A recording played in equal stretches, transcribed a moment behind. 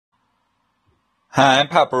Hi, I'm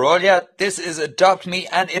Paparolia. This is Adopt Me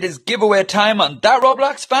and it is giveaway time on That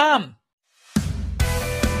Roblox Fam.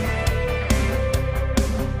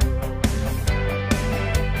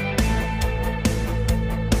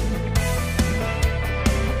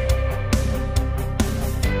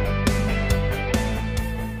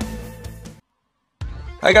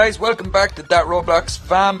 Hi guys, welcome back to That Roblox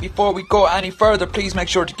Fam. Before we go any further, please make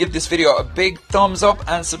sure to give this video a big thumbs up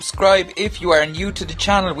and subscribe if you are new to the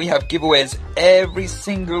channel. We have giveaways every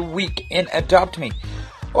single week in Adopt Me.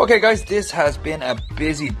 Okay guys, this has been a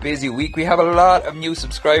busy week. We have a lot of new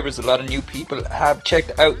subscribers, a lot of new people have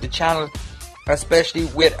checked out the channel, especially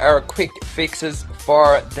with our quick fixes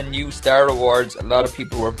for the new Star Awards. A lot of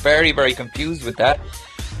people were very confused with that.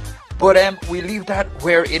 But we leave that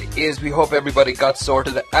where it is. We hope everybody got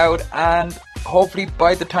sorted out, and hopefully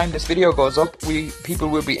by the time this video goes up, people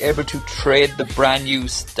will be able to trade the brand new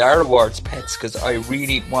Star Awards pets, because I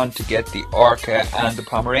really want to get the Orca and the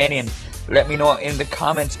Pomeranian. Let me know in the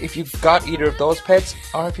comments if you've got either of those pets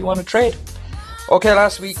or if you want to trade. Okay,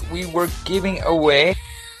 last week we were giving away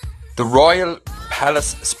the Royal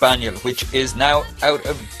Palace Spaniel, which is now out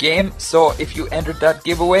of game. So if you entered that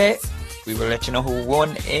giveaway, we will let you know who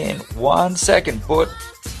won in 1 second, but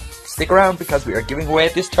stick around because we are giving away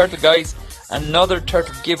this turtle, guys. Another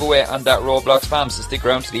turtle giveaway on That Roblox Fam, so stick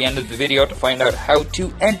around to the end of the video to find out how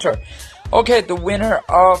to enter. Okay, the winner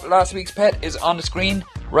of last week's pet is on the screen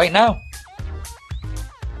right now.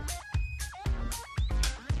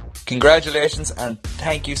 Congratulations and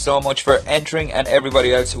thank you so much for entering, and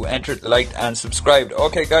everybody else who entered, liked and subscribed.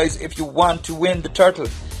 Okay guys, if you want to win the turtle,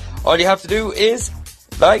 all you have to do is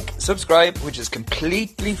like, subscribe, which is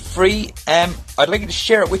completely free. I'd like you to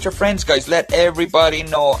share it with your friends, guys. Let everybody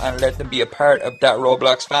know and let them be a part of That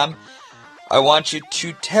Roblox Fam. I want you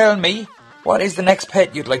to tell me, what is the next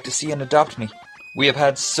pet you'd like to see in Adopt Me? We have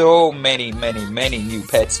had so many new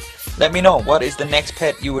pets. Let me know, what is the next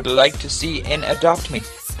pet you would like to see in Adopt Me?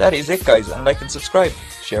 That is it, guys. And like and subscribe.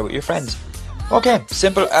 Share with your friends. Okay,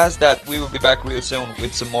 simple as that. We will be back real soon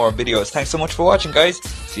with some more videos. Thanks so much for watching, guys.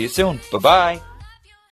 See you soon. Bye-bye.